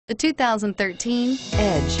The 2013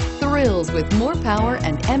 Edge thrills with more power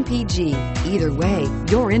and MPG. Either way,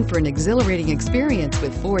 you're in for an exhilarating experience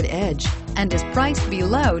with Ford Edge and is priced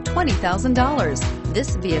below $20,000.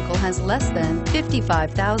 This vehicle has less than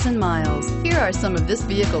 55,000 miles. Here are some of this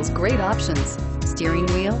vehicle's great options: steering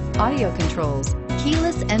wheel audio controls,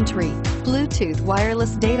 keyless entry, Bluetooth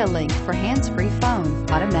wireless data link for hands-free phone,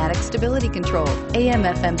 automatic stability control,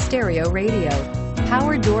 AM/FM stereo radio,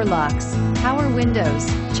 power door locks, power windows,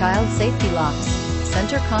 child safety locks,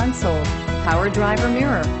 center console, power driver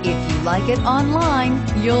mirror. If you like it online,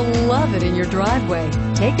 you'll love it in your driveway.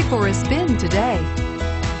 Take it for a spin today.